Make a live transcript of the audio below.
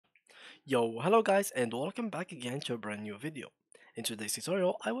Yo, hello guys and welcome back again to a brand new video. In today's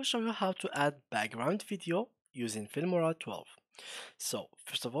tutorial, I will show you how to add background video using Filmora 12. So,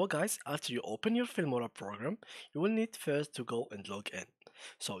 first of all guys, after you open your Filmora program, you will need first to go and log in.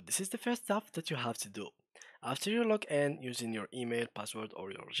 So, this is the first step that you have to do. After you log in using your email, password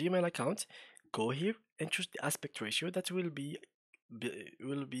or your Gmail account, go here and choose the aspect ratio that will be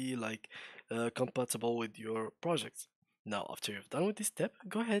compatible with your project. Now, after you've done with this step,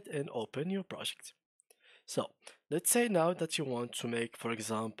 go ahead and open your project. So, let's say now that you want to make, for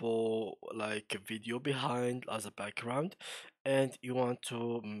example, like a video behind as a background, and you want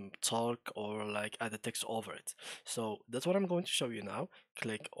to talk or like add a text over it. So, that's what I'm going to show you now.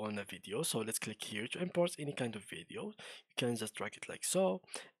 Click on a video. So, let's click here to import any kind of video. You can just drag it like so,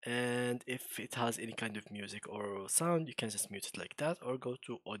 and if it has any kind of music or sound, you can just mute it like that, or go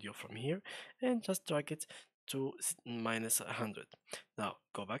to audio from here and just drag it to minus 100. Now,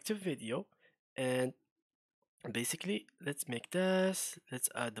 go back to video and basically let's make this, let's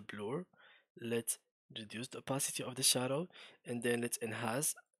add the blur, let's reduce the opacity of the shadow, and then let's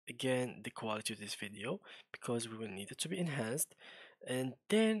enhance again the quality of this video because we will need it to be enhanced. And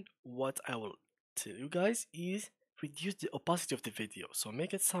then what I will tell you guys is reduce the opacity of the video, so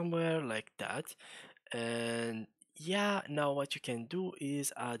make it somewhere like that. And yeah, now what you can do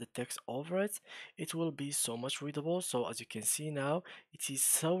is add the text over it. It will be so much readable. So as you can see now, it is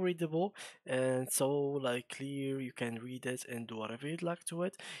so readable and so like clear. You can read it and do whatever you'd like to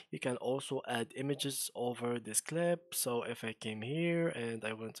it. You can also add images over this clip. So if I came here and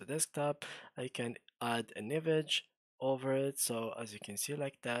I went to desktop, I can add an image over it. So as you can see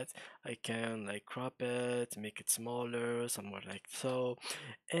like that, I can like crop it, make it smaller, somewhere like so.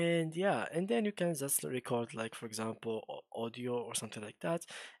 And yeah, and then you can just record like for example audio or something like that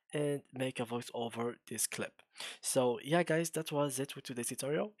and make a voice over this clip. So yeah guys, that was it with today's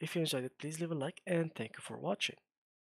tutorial. If you enjoyed it, please leave a like and thank you for watching.